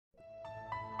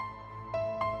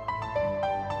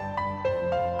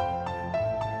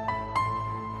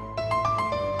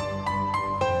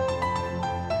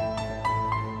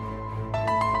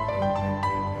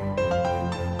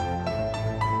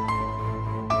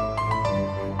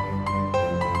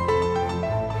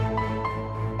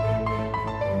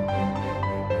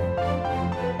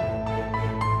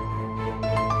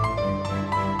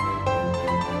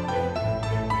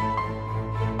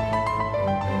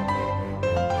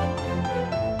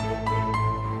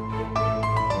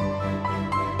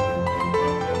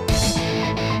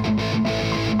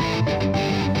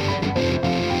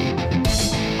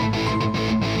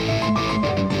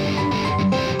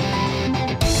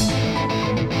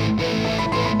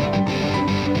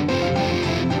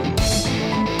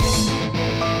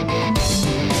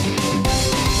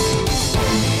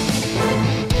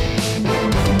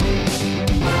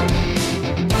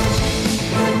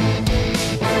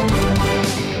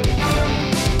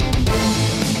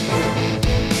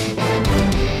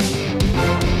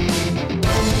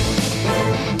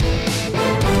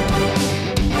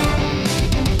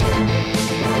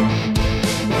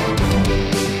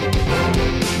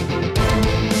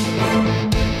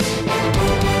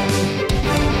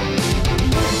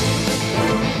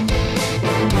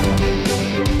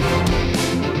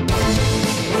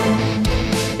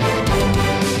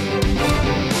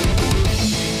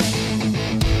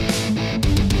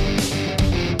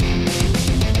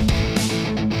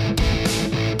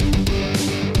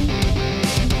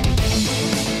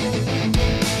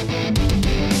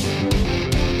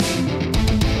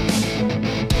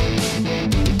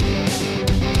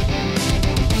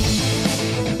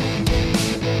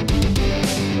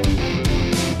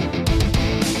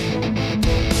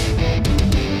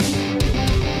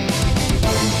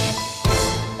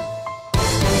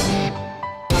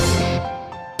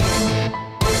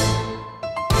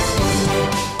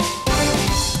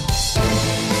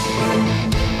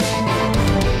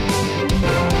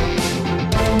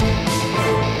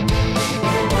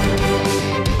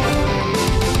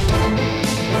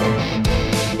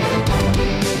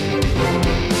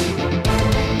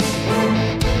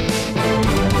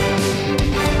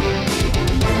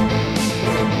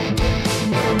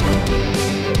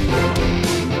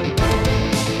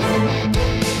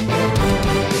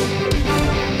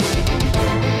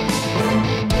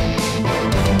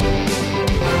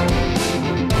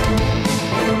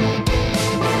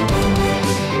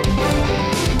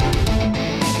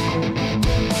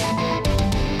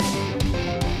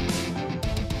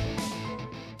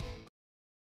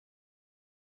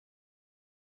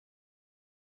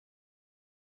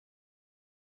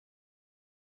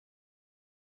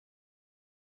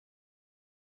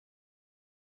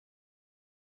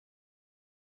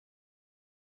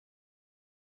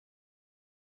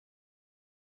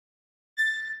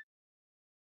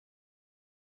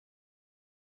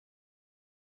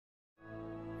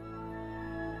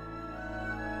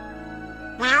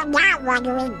Now what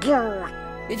do we do?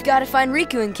 We've got to find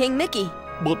Riku and King Mickey.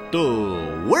 But,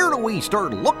 where do we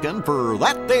start looking for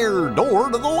that there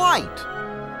door to the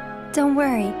light? Don't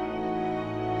worry.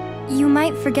 You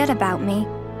might forget about me,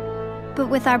 but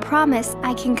with our promise,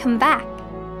 I can come back.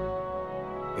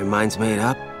 Your mind's made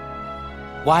up?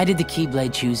 Why did the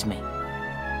Keyblade choose me?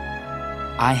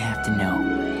 I have to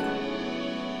know.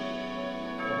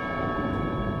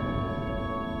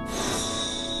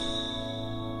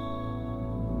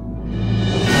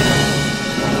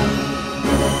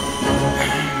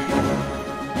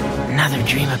 Another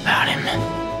dream about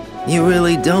him. You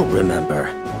really don't remember.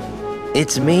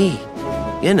 It's me.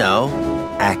 You know,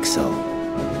 Axel.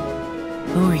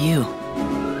 Who are you?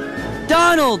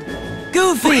 Donald!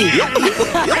 Goofy!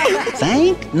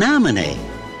 Thank nominee.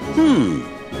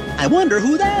 I wonder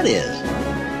who that is.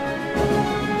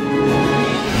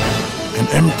 An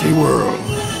empty world,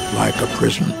 like a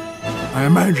prison. I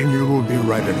imagine you will be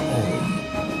right at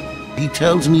home. He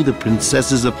tells me the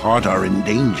princesses of heart are in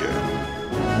danger.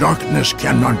 Darkness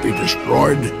cannot be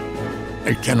destroyed.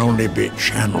 It can only be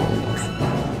channeled.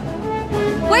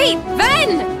 Wait,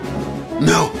 Ven!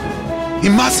 No, he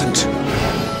mustn't.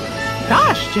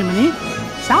 Gosh, Jiminy.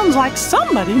 Sounds like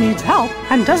somebody needs help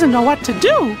and doesn't know what to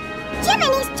do.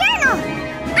 Jiminy's journal!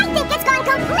 I think it's gone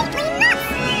completely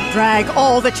nuts! Drag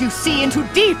all that you see into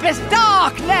deepest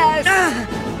darkness!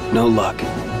 No luck.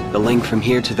 The link from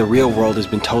here to the real world has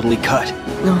been totally cut.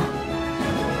 No.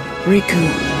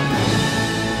 Riku.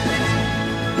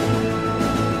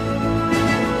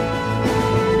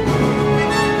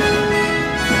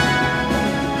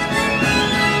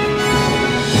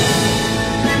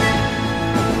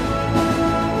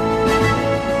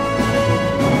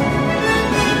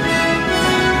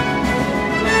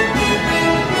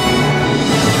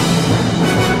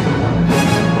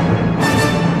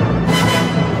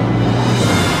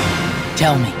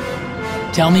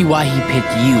 Tell me why he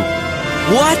picked you.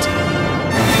 What?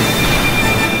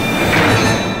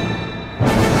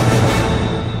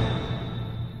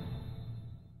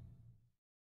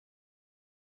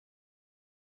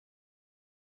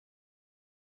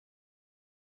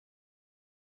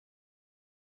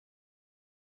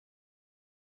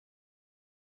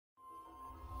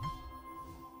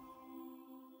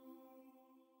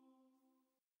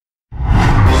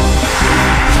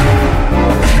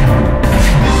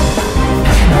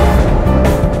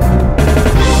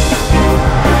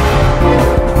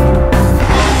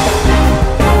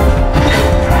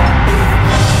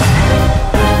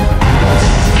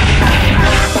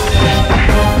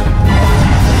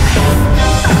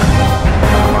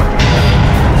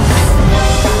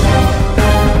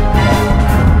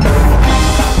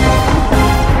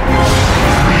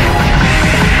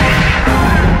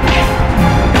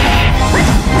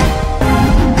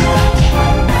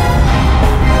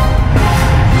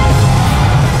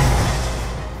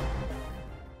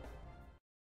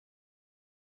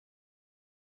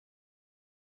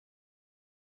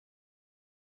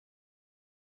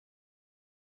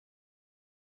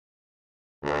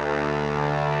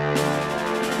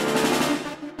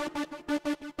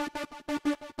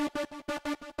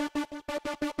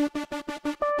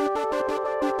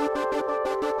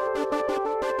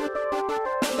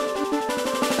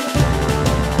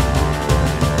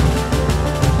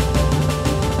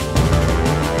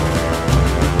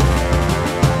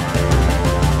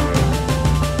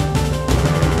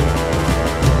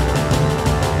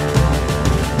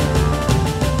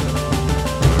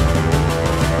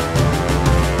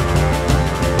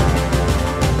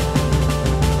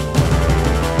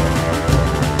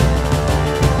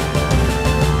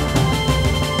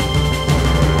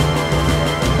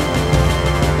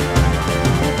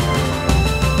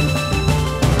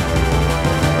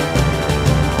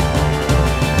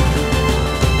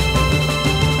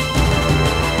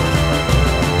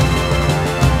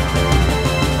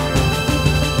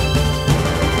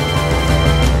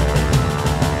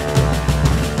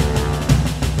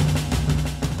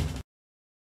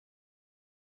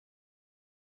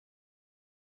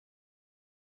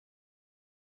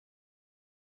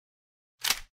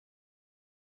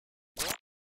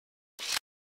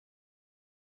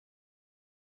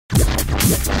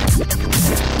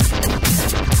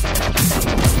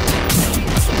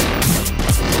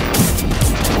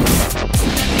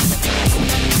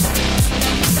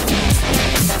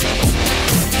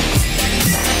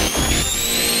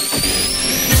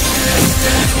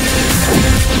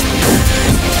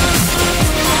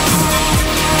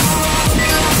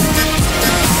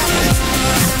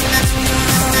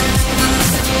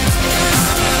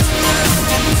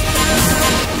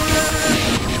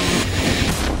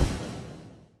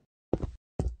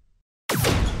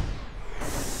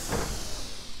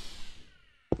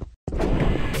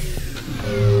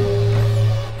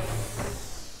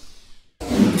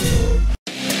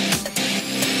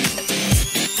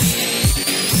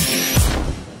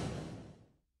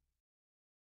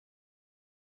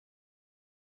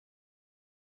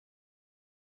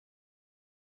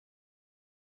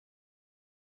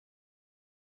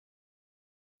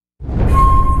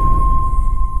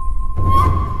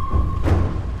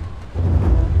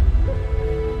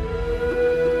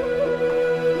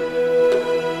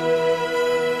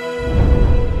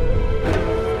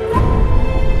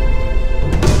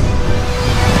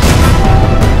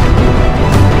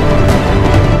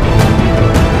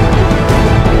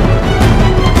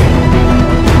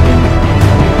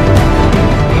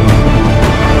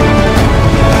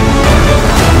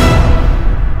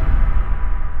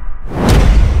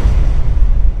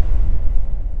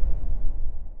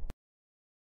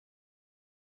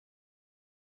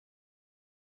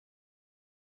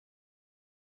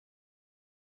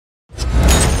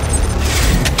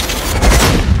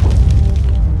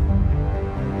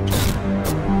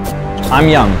 I'm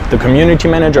Jan, the community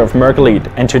manager of Merkelite,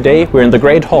 and today we're in the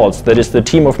Great Halls, that is the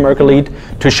team of Merkelite,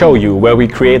 to show you where we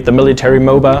create the military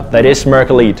MOBA that is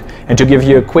Merkelite, and to give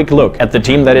you a quick look at the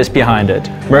team that is behind it.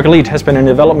 Merkelite has been in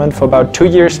development for about 2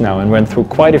 years now and went through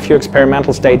quite a few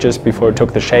experimental stages before it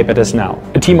took the shape it is now.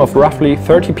 A team of roughly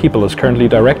 30 people is currently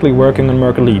directly working on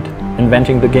Merkelite,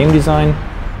 inventing the game design,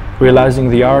 realizing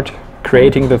the art,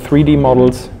 creating the 3D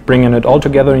models, bringing it all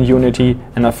together in Unity,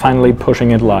 and are finally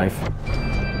pushing it live.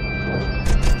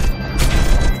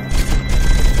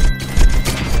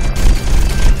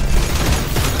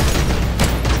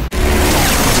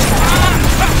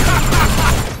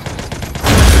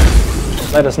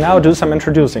 Let us now do some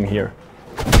introducing here.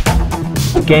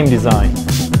 Game design,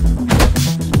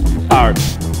 art,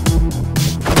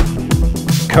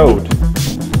 code,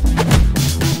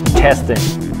 testing,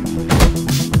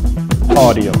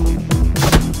 audio.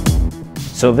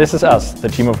 So this is us, the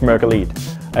team of Merkelite.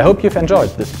 I hope you've enjoyed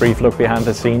this brief look behind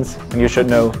the scenes, and you should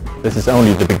know this is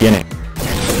only the beginning.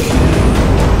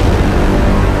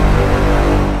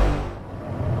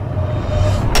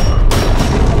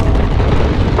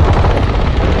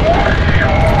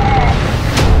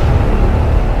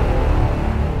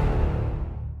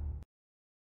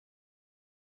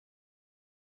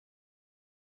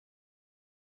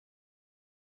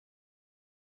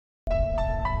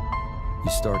 You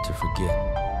start to forget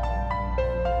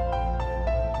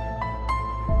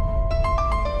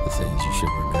the things you should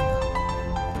remember.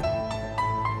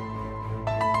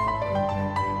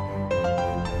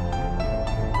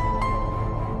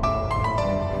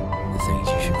 The things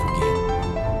you should forget.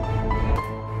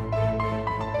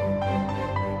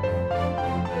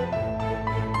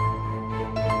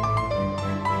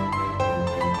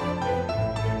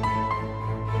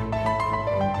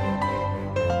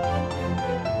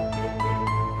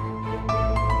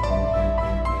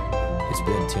 It's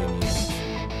been 10 years.